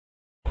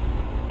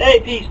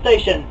AP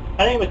Station.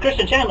 My name is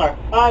Christian Chandler.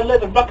 I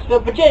live in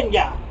Bucksville,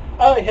 Virginia.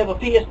 I have a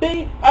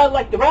PSP. I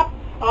like to rap.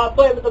 I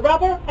play with the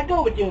rapper. I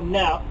go with you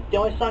now. The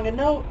only song I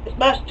know is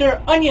Master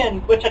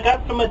Onion, which I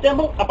got from a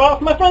demo I borrowed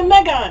from my friend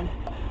Megan.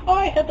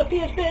 I have the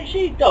PSP and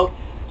she don't.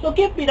 So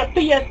give me the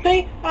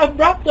PSP. I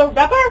rap the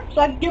rapper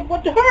so I can give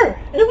one to her.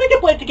 And then we can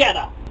play it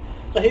together.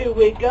 So here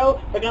we go.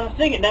 We're gonna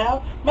sing it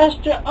now.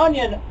 Master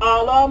Onion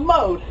a la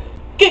mode.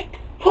 Kick,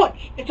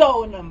 punch, it's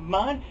all in the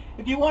mind.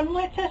 If you want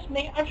to test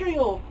me, I'm sure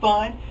you'll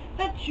find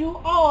that you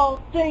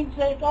all things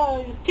that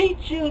I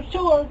teach you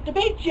sure to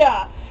beat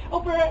ya.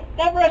 Over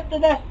Everest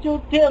and ask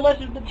you to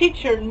listen to the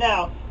teacher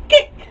now.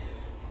 Kick,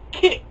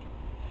 kick,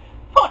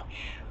 punch,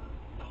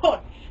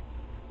 punch,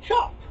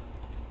 chop,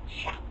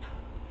 chop,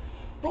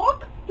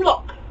 block,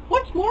 block.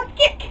 What's more,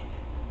 kick,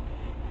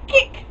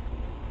 kick,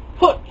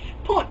 punch,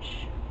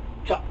 punch,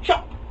 chop,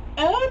 chop,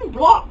 and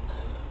block,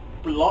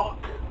 block.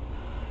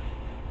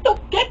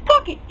 Don't get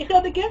cocky, you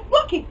gotta get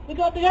lucky. We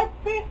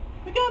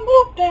gotta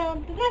move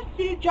down to this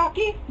sea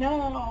jockey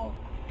now.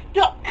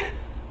 Duck,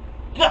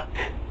 duck,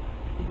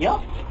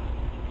 yup,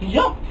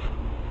 yup.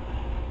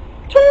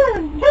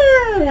 Turn,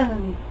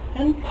 turn,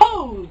 and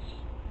pose,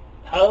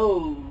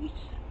 pose.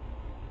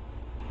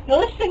 Now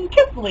listen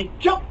carefully.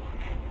 Jump,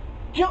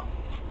 jump,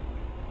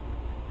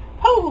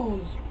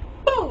 pose,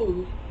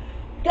 pose,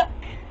 duck,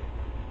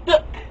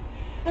 duck,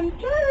 and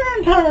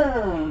turn,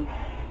 turn.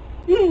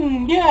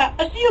 Yeah,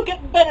 I see you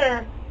getting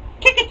better.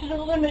 Kick it to the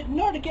limit in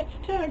order to get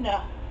the turn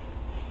now.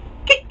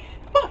 Kick,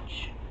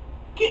 punch,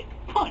 kick,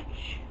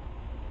 punch.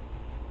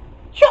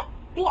 Chop,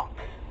 block,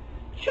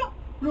 chop,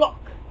 block.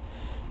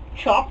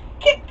 Chop,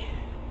 kick,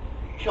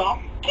 chop,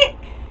 kick.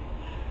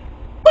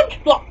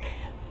 Punch, block,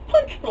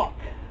 punch, block.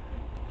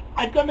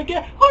 I'm gonna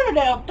get harder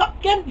now.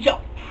 Duck and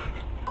jump,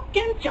 duck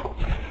and jump.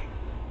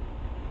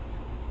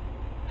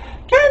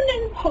 Turn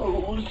and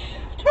pose,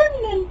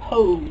 turn and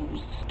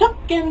pose.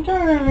 Duck and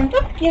turn,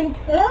 duck and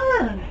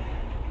turn.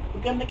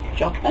 We're gonna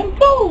jump and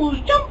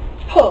pose, jump,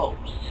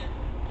 pose.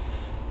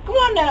 Come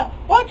on now,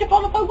 why don't you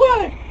follow my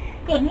word?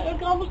 Because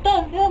it's almost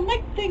done, it'll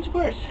make things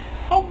worse.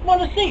 I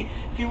want to see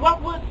if you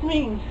want what it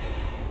means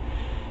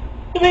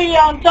to be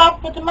on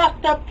top with the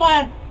master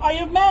plan. Are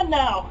you mad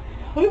now?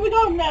 Here we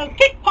go now.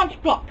 Kick, punch,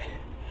 block.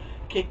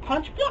 Kick,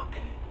 punch, block.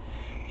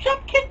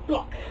 Chop, kick,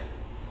 block.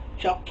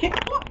 Chop, kick,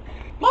 block.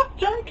 Block,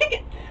 turn, kick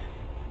it.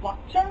 Block,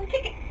 turn,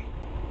 kick it.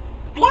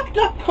 Block,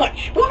 duck,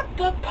 punch. Block,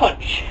 duck,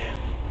 punch.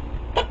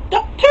 Duck,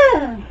 duck,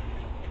 turn.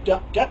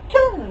 Duck, duck,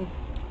 turn.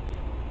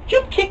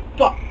 Jump, kick,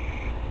 block.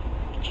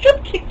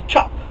 Jump, kick,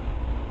 chop.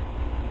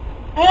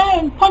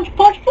 And punch,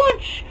 punch,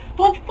 punch.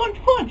 Punch, punch,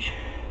 punch.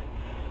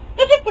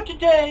 That's it for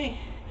today.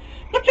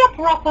 Good job,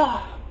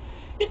 PaRappa.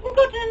 You can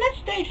go to the next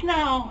stage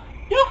now.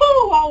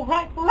 Yahoo! All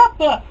right,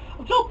 PaRappa.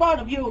 I'm so proud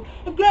of you.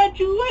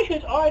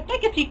 Congratulations. All right,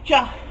 thank you,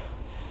 teacher.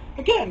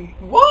 Again,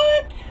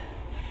 what?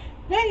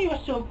 Man, you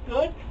are so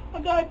good.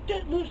 I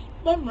did lose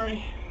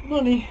memory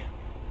money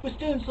with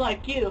students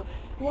like you.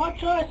 You want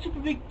to try a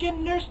super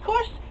beginner's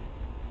course?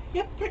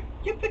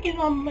 You're picking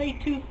on me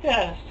too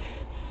fast.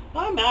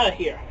 I'm out of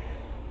here.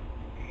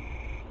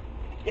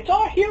 It's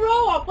our hero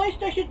on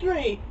PlayStation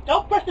 3.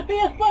 Don't press the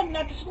PS button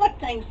after select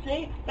things,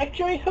 see? Make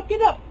sure you hook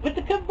it up with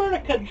the converter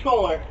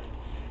controller.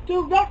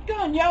 Do rock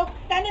on, yo.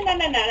 Na na na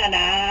na na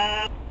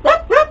na.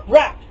 Rap, rap,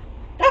 rap.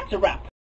 That's a rap.